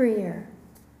freer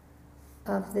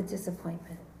of the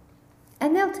disappointment?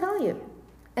 And they'll tell you.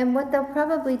 And what they'll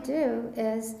probably do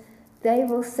is they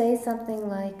will say something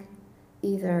like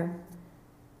either,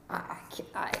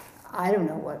 I don't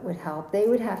know what would help. They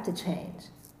would have to change.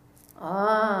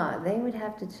 They would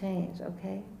have to change,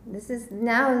 okay? This is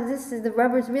the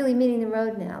rubber's really meeting the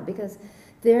road now because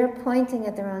they're pointing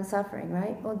at their own suffering,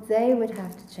 right? Well, they would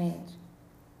have to change.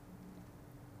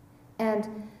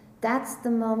 And that's the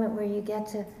moment where you get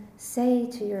to say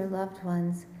to your loved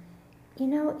ones, you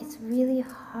know, it's really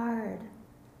hard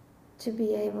to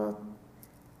be able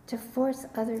to force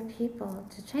other people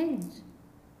to change.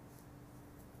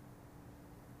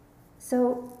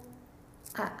 So,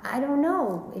 I don't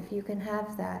know if you can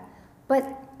have that, but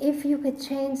if you could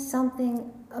change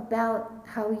something about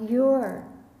how you're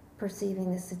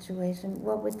perceiving the situation,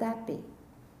 what would that be?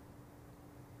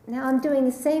 Now I'm doing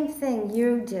the same thing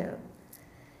you do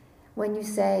when you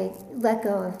say, let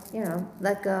go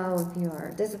of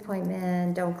your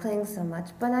disappointment, don't cling so much,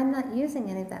 but I'm not using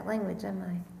any of that language, am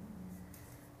I?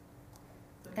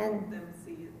 So help them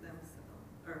see it themselves,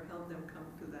 or help them come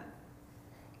to that.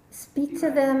 Speak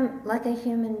to them like a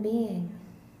human being.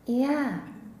 Yeah.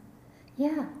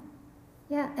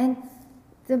 And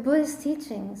the Buddhist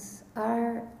teachings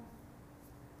are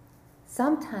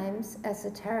sometimes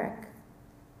esoteric,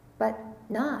 but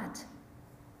not.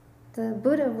 The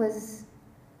Buddha was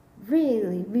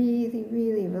really, really,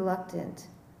 really reluctant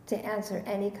to answer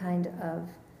any kind of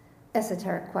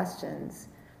esoteric questions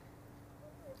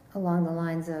along the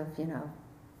lines of,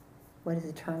 what is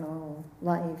eternal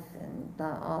life and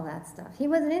all that stuff. He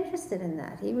wasn't interested in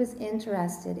that. He was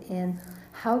interested in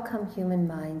how come human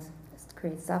minds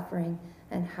create suffering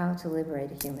and how to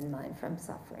liberate a human mind from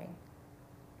suffering.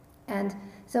 And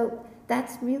so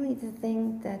that's really the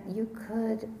thing that you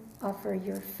could offer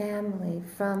your family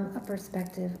from a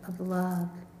perspective of love,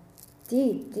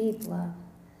 deep, deep love.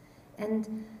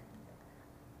 And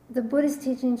the Buddhist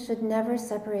teaching should never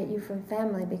separate you from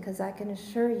family because I can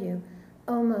assure you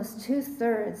almost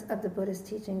 2/3 of the Buddhist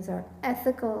teachings are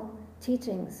ethical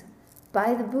teachings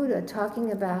by the Buddha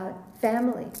talking about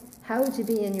family, how to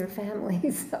be in your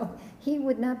family. So he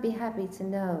would not be happy to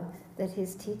know that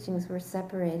his teachings were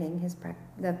separating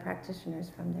the practitioners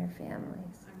from their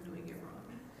families. I'm doing it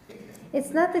wrong.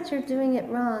 It's not that you're doing it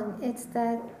wrong, it's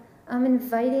that I'm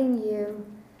inviting you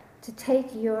to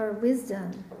take your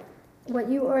wisdom, what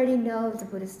you already know of the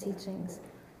Buddhist teachings,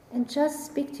 and just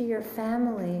speak to your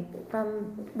family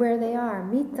from where they are.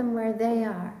 Meet them where they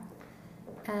are.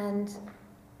 And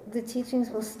the teachings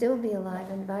will still be alive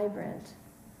and vibrant.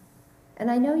 And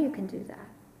I know you can do that.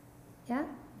 Yeah?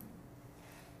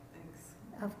 Thanks.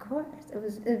 Of course. It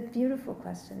was a beautiful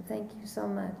question. Thank you so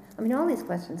much. I mean, all these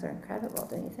questions are incredible,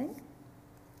 don't you think?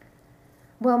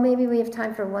 Well, maybe we have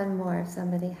time for one more if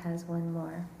somebody has one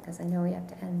more, because I know we have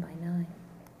to end by 9.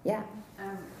 Yeah.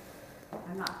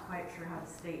 I'm not quite sure how to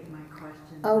state my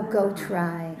question. Oh, but, go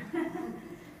try.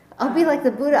 I'll be like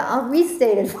the Buddha, I'll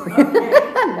restate it for you. Okay.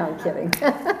 No, I'm kidding.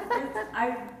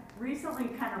 I've recently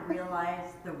kind of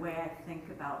realized the way I think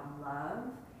about love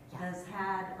has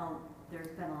there's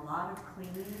been a lot of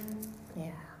clinging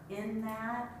Yeah. in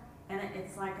that, and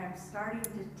it's like I'm starting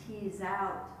to tease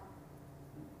out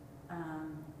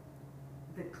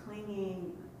the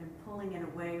clinging and pulling it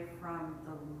away from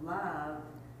the love,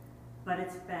 but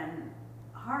it's been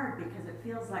hard because it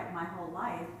feels like my whole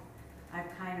life I've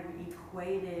kind of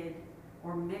equated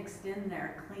or mixed in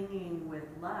there clinging with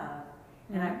love,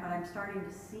 and but I'm starting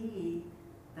to see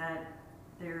that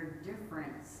they're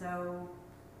different. So,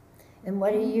 And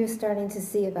what are you starting to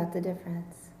see about the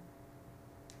difference?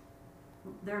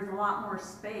 there's a lot more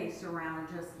space around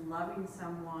just loving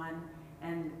someone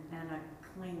and a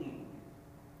clinging.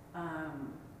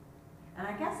 And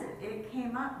I guess it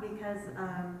came up because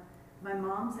my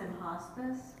mom's in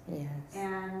hospice, Yes.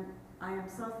 and I am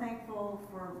so thankful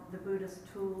for the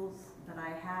Buddhist tools that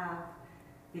I have,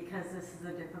 because this is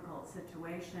a difficult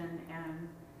situation, and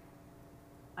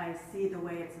I see the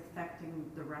way it's affecting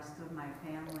the rest of my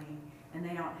family, and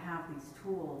they don't have these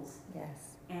tools.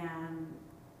 Yes. And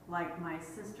like my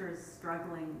sister is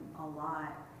struggling a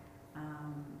lot,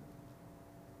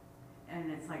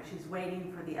 and it's like she's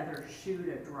waiting for the other shoe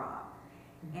to drop.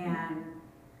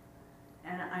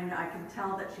 And I can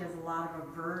tell that she has a lot of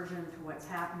aversion to what's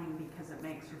happening because it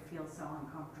makes her feel so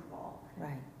uncomfortable.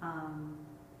 Right.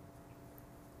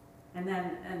 And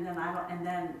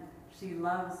then she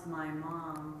loves my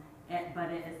mom,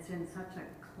 but it's in such a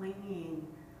clinging,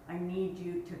 I need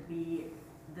you to be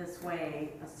this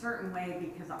way, a certain way,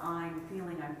 because I'm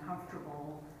feeling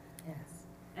uncomfortable. Yes.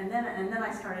 And then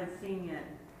I started seeing it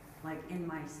like in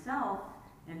myself,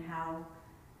 and how,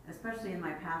 especially in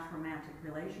my past romantic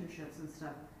relationships and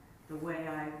stuff, the way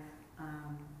I've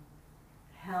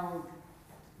held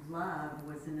love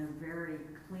was in a very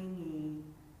clingy.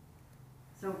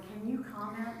 So can you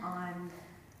comment on?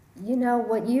 You know,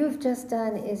 what you've just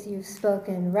done is you've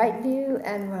spoken right view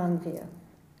and wrong view.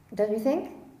 Don't you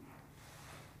think?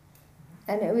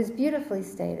 And it was beautifully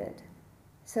stated.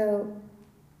 So,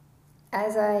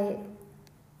 as I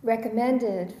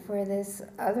recommended for this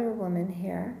other woman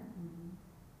here,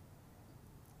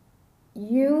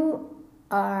 you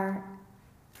are,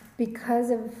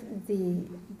 because of the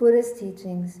Buddhist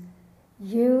teachings,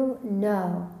 you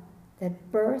know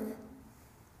that birth,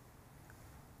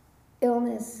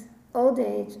 illness, old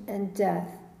age, and death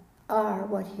are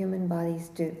what human bodies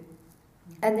do.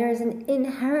 And there is an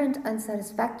inherent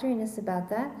unsatisfactoriness about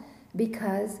that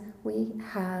because we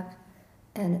have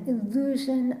an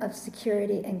illusion of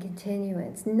security and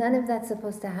continuance. None of that's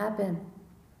supposed to happen.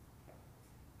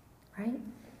 Right?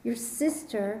 Your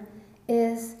sister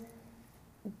is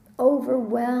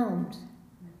overwhelmed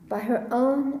by her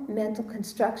own mental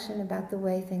construction about the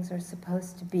way things are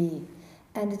supposed to be.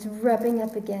 And it's rubbing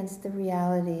up against the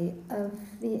reality of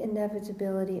the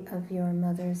inevitability of your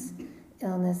mother's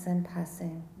illness and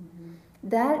passing.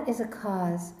 That is a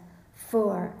cause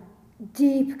for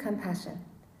deep compassion.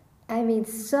 I mean,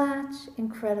 such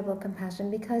incredible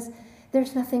compassion, because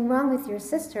there's nothing wrong with your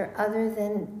sister other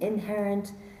than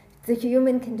the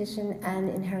human condition and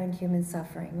inherent human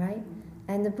suffering, right?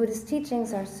 And the Buddhist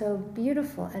teachings are so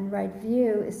beautiful, and right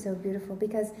view is so beautiful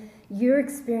because you're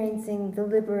experiencing the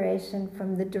liberation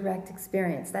from the direct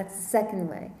experience. That's the second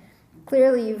way.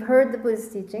 Clearly, you've heard the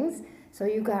Buddhist teachings, so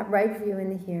you got right view in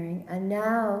the hearing, and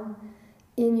now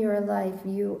in your life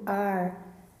you are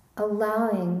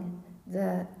allowing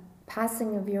the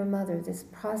passing of your mother, this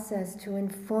process, to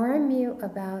inform you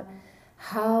about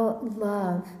how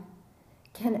love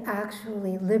can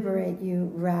actually liberate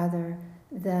you rather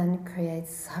than create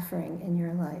suffering in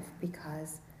your life,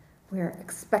 because we're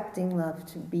expecting love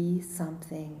to be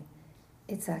something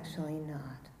it's actually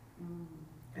not.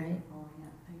 Right? Oh, yeah,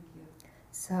 thank you.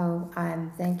 So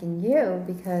I'm thanking you,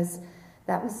 because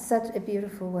that was such a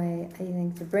beautiful way, I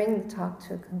think, to bring the talk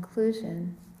to a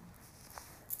conclusion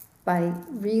by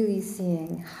really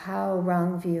seeing how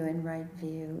wrong view and right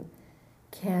view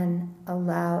can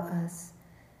allow us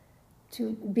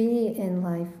to be in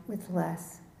life with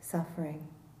less suffering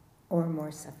or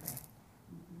more suffering.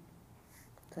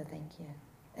 So thank you.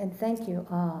 And thank you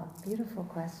all. Beautiful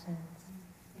questions.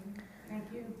 Thank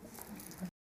you.